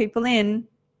inviting more people in,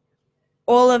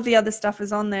 all of the other stuff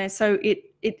is on there. So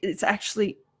it's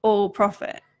actually all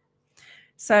profit.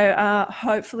 So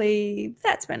hopefully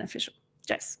that's beneficial.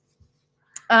 Jess.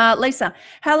 Lisa,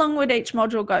 how long would each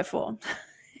module go for?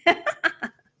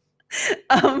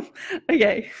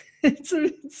 Okay,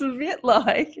 it's a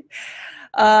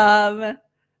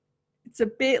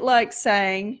bit like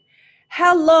saying,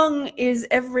 how long is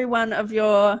every one of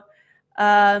your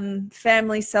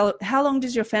family how long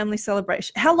does your family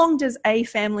celebration, how long does a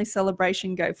family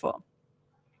celebration go for?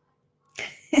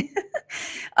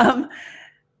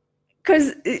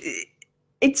 Because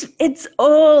it's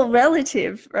all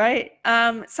relative, right?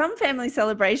 Some family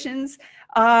celebrations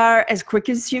are as quick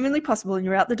as humanly possible and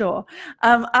you're out the door.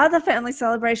 Other family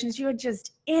celebrations, you're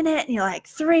just in it and you're like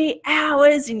 3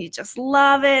 hours and you just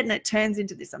love it and it turns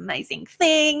into this amazing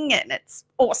thing and it's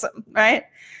awesome, right?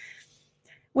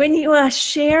 When you are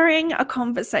sharing a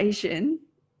conversation,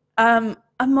 a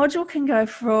module can go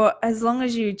for as long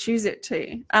as you choose it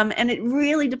to. And it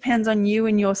really depends on you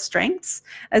and your strengths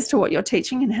as to what you're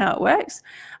teaching and how it works.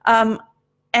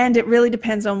 And it really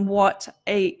depends on what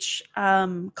each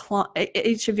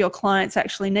of your clients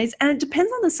actually needs. And it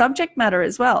depends on the subject matter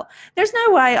as well. There's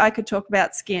no way I could talk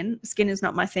about skin. Skin is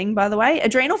not my thing, by the way.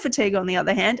 Adrenal fatigue, on the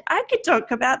other hand, I could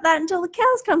talk about that until the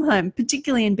cows come home,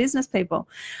 particularly in business people.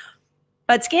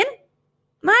 But skin,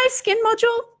 my skin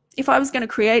module, if I was going to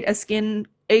create a skin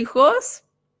e-course,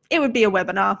 it would be a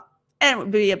webinar and it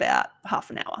would be about half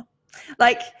an hour.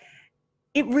 Like,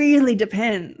 it really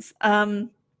depends.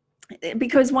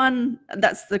 Because one,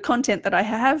 that's the content that I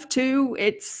have. Two,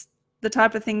 it's the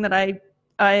type of thing that I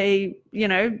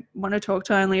want to talk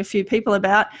to only a few people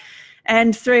about.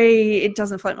 And three, it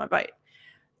doesn't float my boat.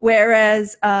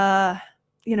 Whereas, burnout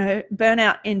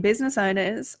in business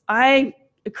owners, I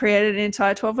created an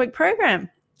entire 12-week program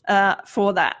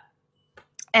for that.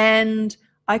 And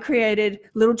I created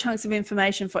little chunks of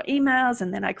information for emails,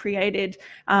 and then I created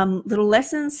little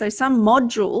lessons. So some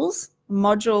module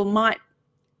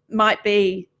might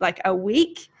be like a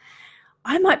week.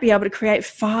 I might be able to create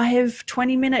 5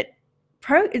 20-minute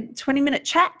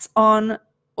chats on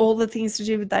all the things to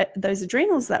do with those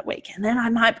adrenals that week. And then I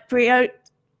might create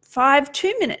 5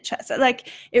 2-minute chats. Like,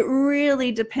 it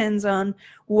really depends on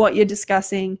what you're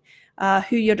discussing,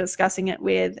 who you're discussing it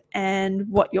with, and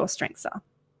what your strengths are.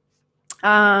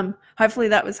 Hopefully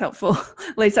that was helpful,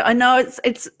 Lisa. I know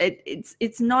it's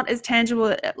not as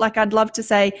tangible. Like, I'd love to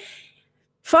say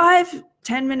 5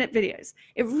 10-minute videos.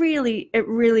 It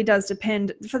really does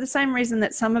depend, for the same reason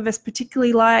that some of us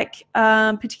particularly like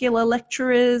particular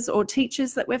lecturers or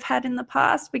teachers that we've had in the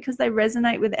past, because they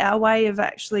resonate with our way of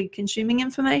actually consuming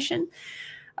information.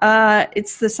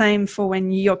 It's the same for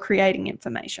when you're creating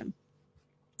information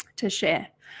to share.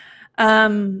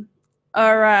 All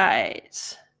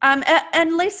right.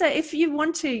 And Lisa, if you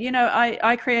want to,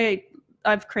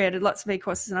 I've created lots of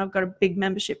e-courses and I've got a big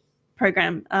membership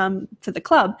program for the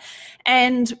club.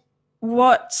 And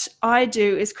what I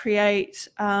do is create,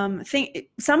 some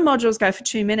modules go for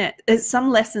 2 minutes.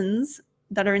 Some lessons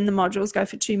that are in the modules go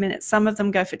for 2 minutes. Some of them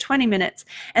go for 20 minutes.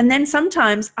 And then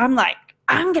sometimes I'm like,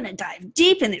 I'm going to dive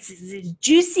deep in this. This is a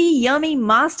juicy, yummy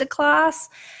masterclass.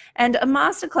 And a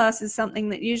masterclass is something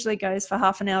that usually goes for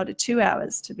half an hour to 2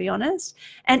 hours, to be honest.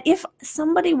 And if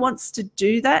somebody wants to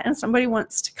do that and somebody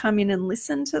wants to come in and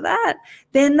listen to that,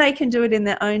 then they can do it in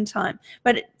their own time.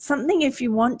 But it's something, if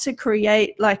you want to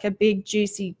create like a big,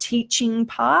 juicy teaching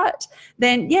part,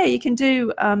 then yeah, you can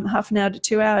do half an hour to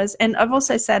 2 hours. And I've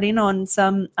also sat in on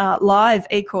some live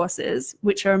e-courses,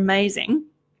 which are amazing.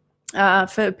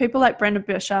 For people like Brenda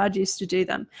Burchard used to do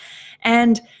them,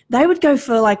 and they would go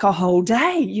for like a whole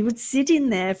day. You would sit in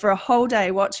there for a whole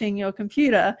day watching your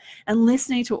computer and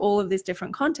listening to all of this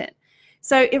different content.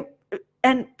 So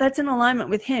and that's in alignment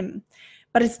with him,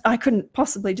 but I couldn't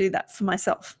possibly do that for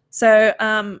myself. So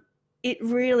it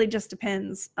really just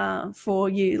depends for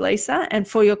you, Lisa, and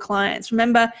for your clients.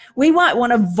 Remember, we might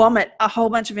want to vomit a whole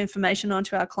bunch of information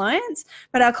onto our clients,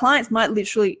 but our clients might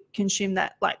literally consume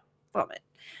that like vomit.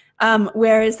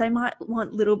 Whereas they might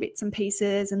want little bits and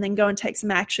pieces and then go and take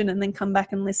some action and then come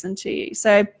back and listen to you.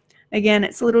 So again,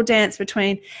 it's a little dance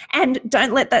between, and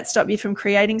don't let that stop you from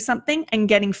creating something and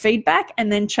getting feedback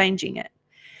and then changing it.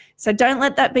 So don't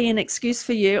let that be an excuse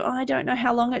for you. Oh, I don't know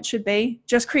how long it should be.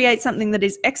 Just create something that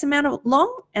is X amount of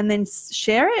long and then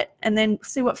share it and then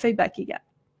see what feedback you get.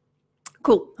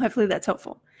 Cool. Hopefully that's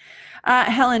helpful.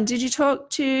 Helen, did you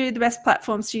talk to the best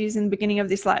platforms to use in the beginning of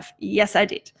this live? Yes, I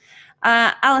did.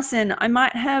 Alison, I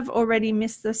might have already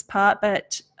missed this part,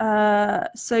 but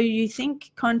so you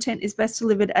think content is best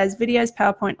delivered as videos,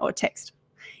 PowerPoint, or text?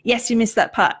 Yes, you missed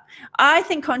that part. I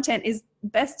think content is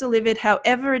best delivered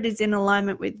however it is in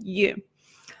alignment with you.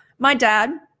 My dad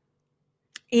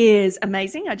is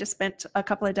amazing. I just spent a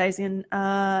couple of days in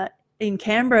in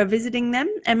Canberra visiting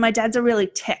them, and my dad's a really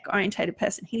tech-orientated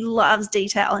person. He loves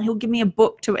detail, and he'll give me a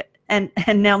book to it. And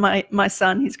now my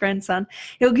son, his grandson,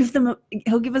 he'll give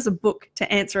us a book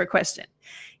to answer a question.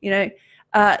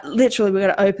 Literally, we've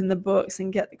got to open the books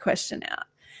and get the question out.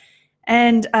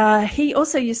 And he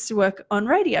also used to work on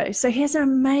radio. So he has an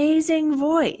amazing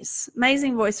voice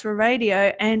for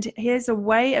radio. And he has a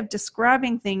way of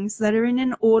describing things that are in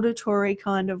an auditory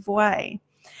kind of way.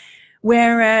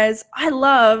 Whereas I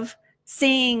love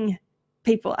seeing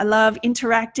people. I love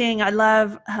interacting. I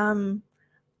love,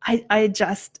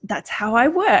 that's how I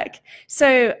work.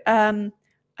 So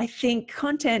I think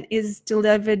content is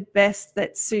delivered best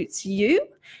that suits you.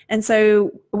 And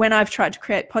so when I've tried to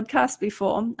create podcasts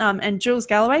before, and Jules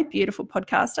Galloway, beautiful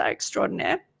podcaster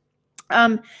extraordinaire,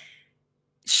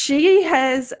 she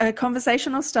has a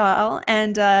conversational style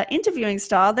and interviewing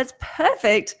style that's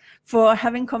perfect for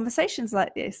having conversations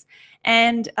like this.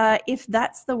 And if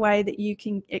that's the way that you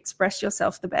can express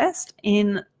yourself the best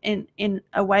in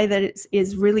a way that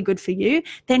is really good for you,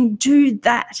 then do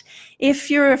that. If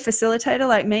you're a facilitator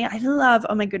like me, I love,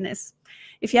 oh my goodness,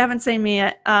 if you haven't seen me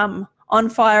at On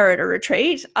Fire at a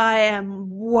retreat, I am,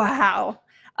 wow.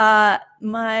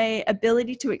 My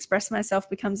ability to express myself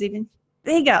becomes even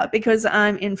bigger because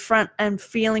I'm in front and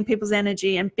feeling people's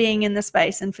energy and being in the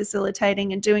space and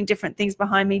facilitating and doing different things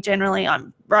behind me. Generally,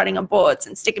 I'm writing on boards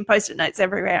and sticking Post-it notes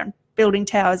everywhere and building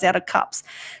towers out of cups.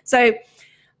 So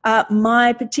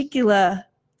my particular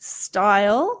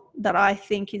style that I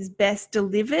think is best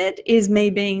delivered is me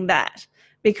being that,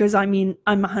 because I'm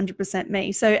 100%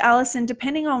 me. So Alison,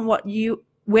 depending on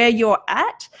where you're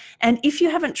at, and if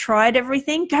you haven't tried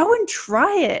everything, go and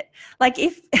try it. Like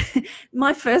if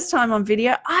my first time on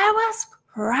video, I was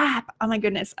crap. Oh my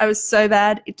goodness, I was so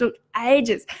bad. It took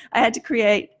ages. I had to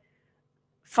create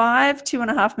 5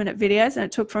 2.5-minute videos, and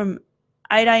it took from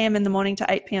 8 a.m. in the morning to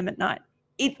 8 p.m. at night.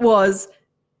 It was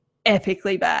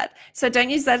epically bad. So don't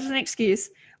use that as an excuse.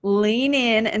 Lean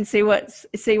in and see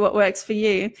what works for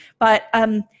you. But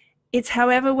it's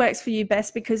however works for you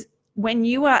best, because when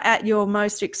you are at your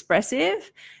most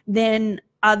expressive, then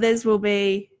others will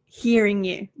be hearing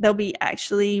you. They'll be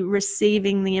actually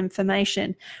receiving the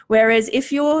information. Whereas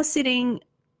if you're sitting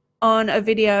on a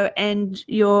video and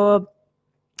you're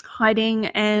hiding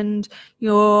and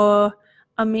you're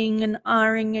umming and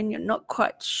ahhing and you're not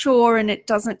quite sure and it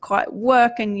doesn't quite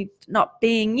work and you're not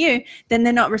being you, then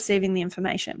they're not receiving the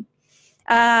information.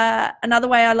 Another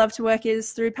way I love to work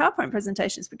is through PowerPoint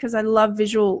presentations, because I love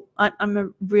visual. I'm a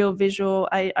real visual.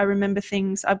 I remember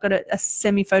things. I've got a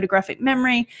semi-photographic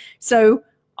memory. So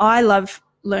I love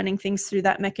learning things through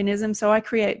that mechanism. So I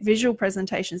create visual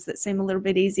presentations that seem a little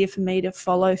bit easier for me to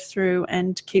follow through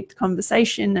and keep the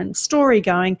conversation and story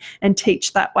going and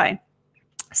teach that way.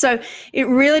 So it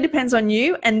really depends on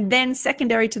you. And then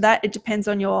secondary to that, it depends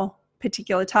on your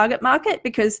particular target market,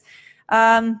 because,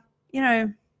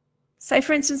 say,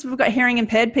 for instance, we've got hearing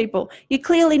impaired people. You're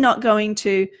clearly not going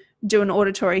to do an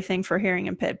auditory thing for a hearing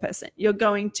impaired person. You're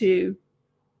going to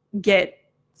get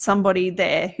somebody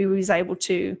there who is able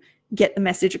to get the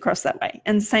message across that way.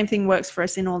 And the same thing works for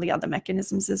us in all the other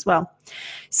mechanisms as well.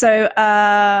 So,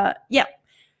 yeah.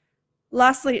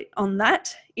 Lastly on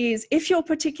that is, if your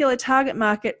particular target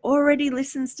market already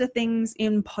listens to things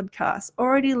in podcasts,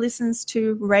 already listens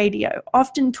to radio,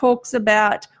 often talks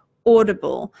about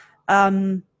Audible,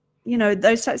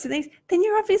 those types of things, then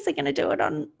you're obviously going to do it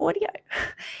on audio.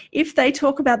 If they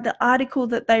talk about the article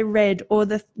that they read or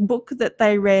the book that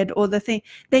they read or the thing,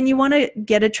 then you want to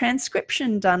get a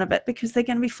transcription done of it, because they're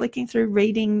going to be flicking through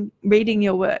reading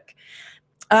your work.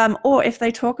 Or if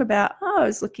they talk about, I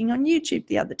was looking on YouTube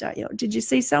the other day, or did you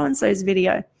see so-and-so's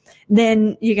video?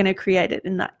 Then you're going to create it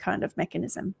in that kind of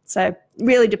mechanism. So it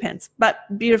really depends, but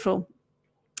beautiful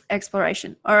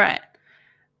exploration. All right.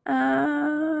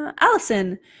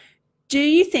 Alison, do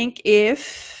you think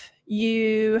if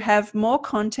you have more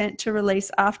content to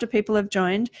release after people have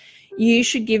joined, you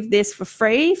should give this for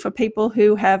free for people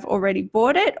who have already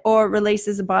bought it, or release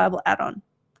as a buyable add-on?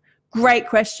 Great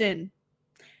question.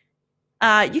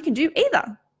 You can do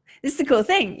either. This is the cool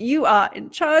thing. You are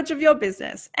in charge of your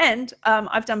business, and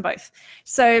I've done both.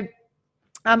 So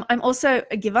I'm also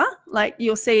a giver. Like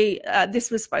you'll see, this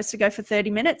was supposed to go for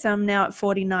 30 minutes. I'm now at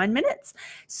 49 minutes.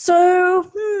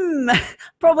 So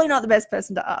probably not the best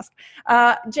person to ask.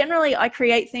 Generally, I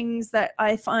create things that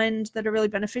I find that are really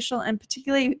beneficial, and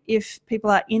particularly if people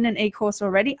are in an e-course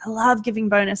already, I love giving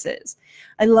bonuses.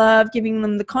 I love giving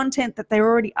them the content that they're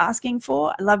already asking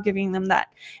for. I love giving them that.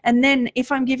 And then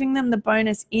if I'm giving them the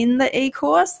bonus in the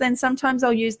e-course, then sometimes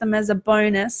I'll use them as a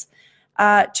bonus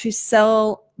to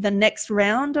sell the next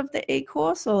round of the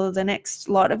e-course or the next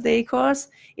lot of the e-course,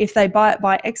 if they buy it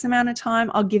by X amount of time,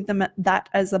 I'll give them that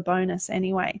as a bonus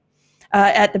anyway,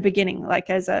 at the beginning, like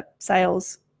as a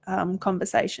sales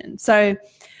conversation. So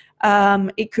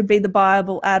it could be the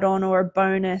buyable add-on or a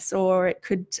bonus, or it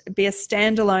could be a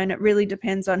standalone. It really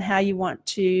depends on how you want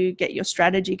to get your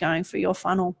strategy going for your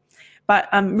funnel. But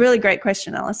really great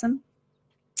question, Alison.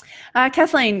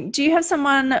 Kathleen, do you have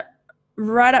someone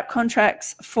write up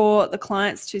contracts for the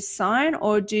clients to sign,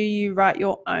 or do you write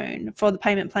your own for the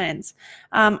payment plans?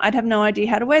 I'd have no idea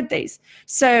how to word these.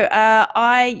 So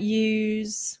I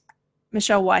use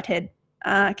Michelle Whitehead,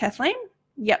 Kathleen.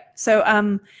 Yep.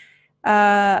 So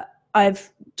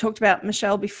I've talked about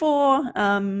Michelle before.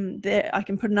 I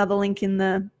can put another link in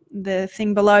the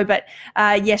thing below, but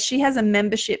yes, she has a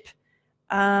membership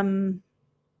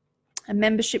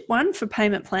one for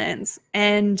payment plans.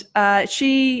 And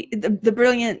the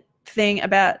brilliant thing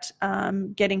about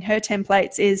getting her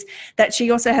templates is that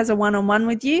she also has a one-on-one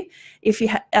with you if you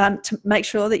to make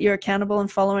sure that you're accountable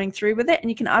and following through with it. And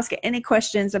you can ask her any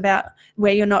questions about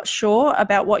where you're not sure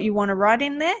about what you want to write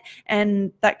in there,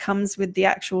 and that comes with the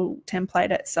actual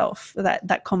template itself,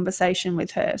 that conversation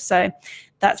with her. So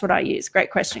that's what I use.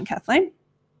 Great question, Kathleen.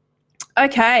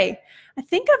 Okay, I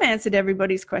think I've answered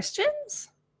everybody's questions.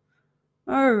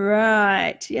 All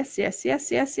right. Yes.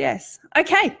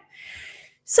 Okay.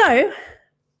 So,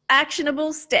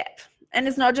 actionable step. And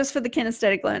it's not just for the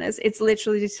kinesthetic learners. It's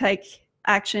literally to take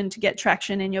action to get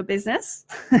traction in your business.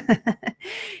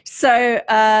 So,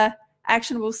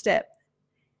 actionable step.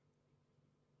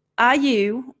 Are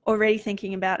you already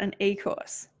thinking about an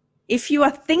e-course? If you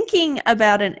are thinking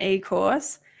about an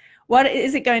e-course, what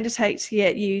is it going to take to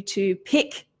get you to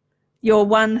pick your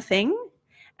one thing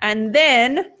and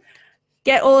then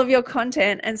get all of your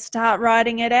content and start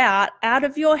writing it out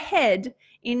of your head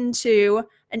into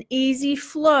an easy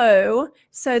flow,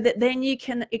 so that then you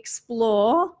can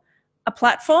explore a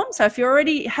platform? So if you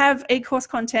already have e-course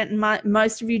content, and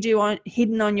most of you do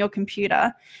hidden on your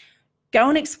computer, go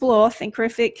and explore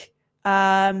Thinkific,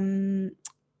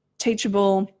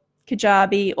 Teachable,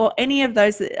 Kajabi, or any of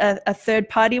those are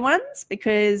third-party ones,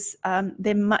 because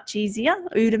they're much easier.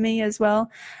 Udemy as well.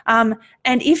 And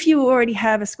if you already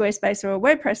have a Squarespace or a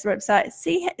WordPress website,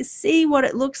 see what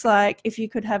it looks like if you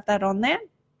could have that on there.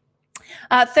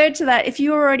 Third to that, if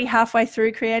you're already halfway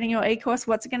through creating your e-course,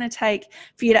 what's it going to take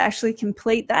for you to actually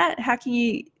complete that? How can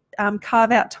you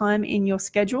carve out time in your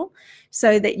schedule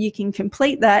so that you can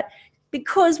complete that?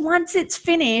 Because once it's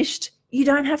finished, you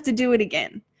don't have to do it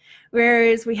again.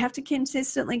 Whereas we have to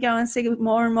consistently go and see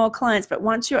more and more clients. But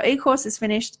once your e-course is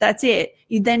finished, that's it.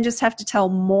 You then just have to tell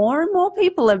more and more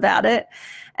people about it.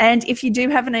 And if you do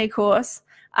have an e-course,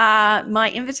 my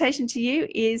invitation to you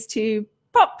is to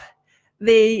pop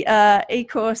the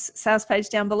e-course sales page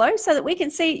down below so that we can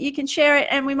see it, you can share it,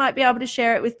 and we might be able to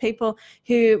share it with people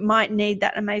who might need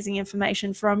that amazing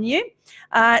information from you,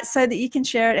 so that you can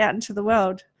share it out into the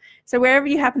world. So wherever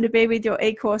you happen to be with your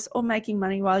e-course or making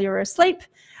money while you're asleep,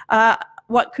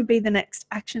 what could be the next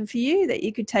action for you that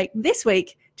you could take this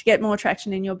week to get more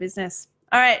traction in your business?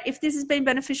 All right, if this has been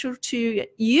beneficial to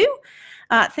you,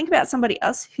 think about somebody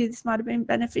else who this might have been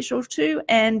beneficial to,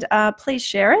 and please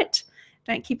share it.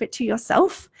 Don't keep it to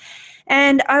yourself.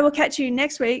 And I will catch you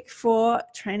next week for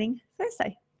Training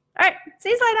Thursday. All right, see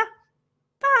you later.